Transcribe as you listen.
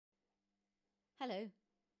Hello.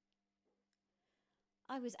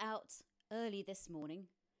 I was out early this morning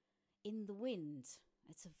in the wind.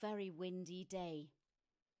 It's a very windy day.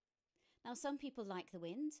 Now, some people like the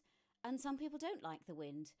wind and some people don't like the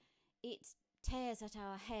wind. It tears at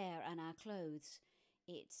our hair and our clothes.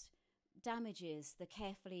 It damages the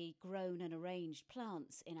carefully grown and arranged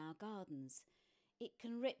plants in our gardens. It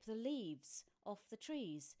can rip the leaves off the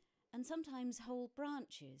trees and sometimes whole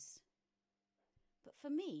branches. But for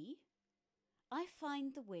me, I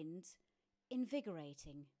find the wind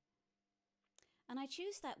invigorating. And I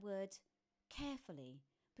choose that word carefully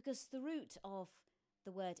because the root of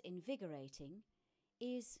the word invigorating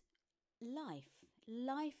is life,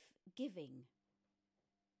 life-giving.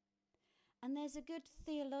 And there's a good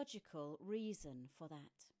theological reason for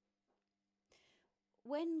that.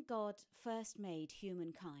 When God first made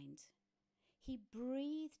humankind, he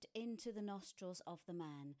breathed into the nostrils of the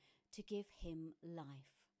man to give him life.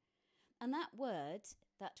 And that word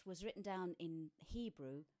that was written down in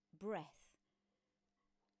Hebrew, breath,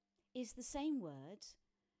 is the same word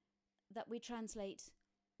that we translate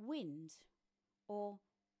wind or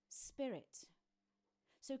spirit.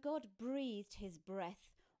 So God breathed his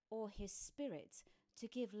breath or his spirit to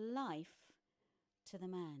give life to the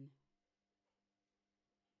man.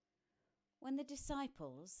 When the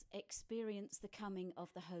disciples experienced the coming of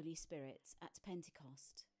the Holy Spirit at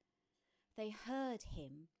Pentecost, they heard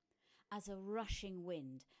him as a rushing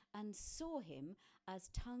wind and saw him as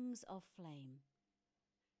tongues of flame.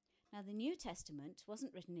 Now, the New Testament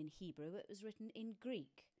wasn't written in Hebrew, it was written in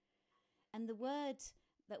Greek. And the word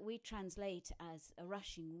that we translate as a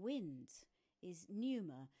rushing wind is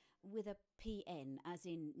pneuma, with a PN, as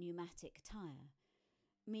in pneumatic tyre,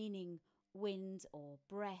 meaning wind or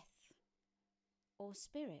breath or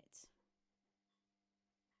spirit.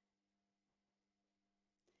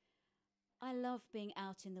 I love being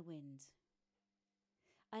out in the wind.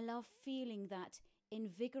 I love feeling that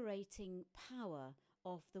invigorating power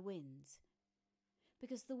of the wind,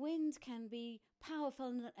 because the wind can be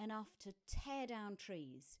powerful enough to tear down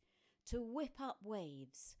trees, to whip up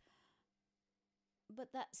waves.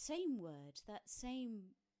 But that same word, that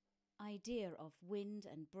same idea of wind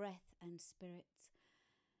and breath and spirit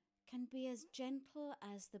can be as gentle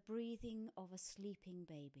as the breathing of a sleeping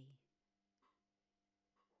baby.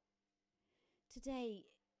 Today,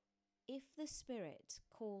 if the Spirit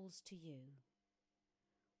calls to you,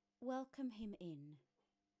 welcome him in.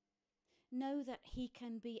 Know that he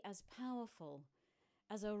can be as powerful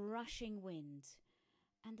as a rushing wind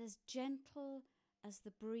and as gentle as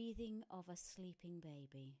the breathing of a sleeping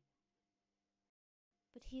baby.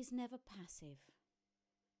 But he is never passive.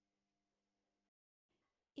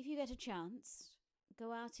 If you get a chance,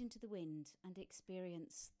 go out into the wind and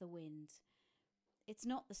experience the wind. It's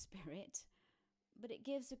not the Spirit, but it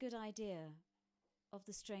gives a good idea of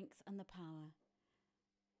the strength and the power.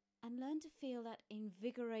 And learn to feel that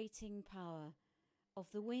invigorating power of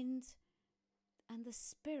the wind and the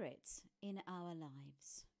Spirit in our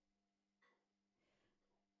lives.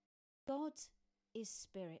 God is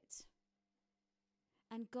Spirit,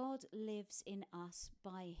 and God lives in us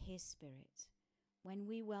by his Spirit when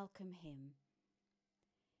we welcome him.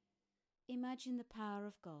 Imagine the power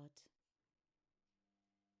of God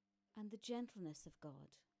and the gentleness of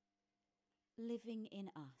God living in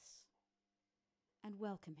us, and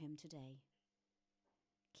welcome him today.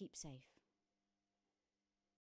 Keep safe.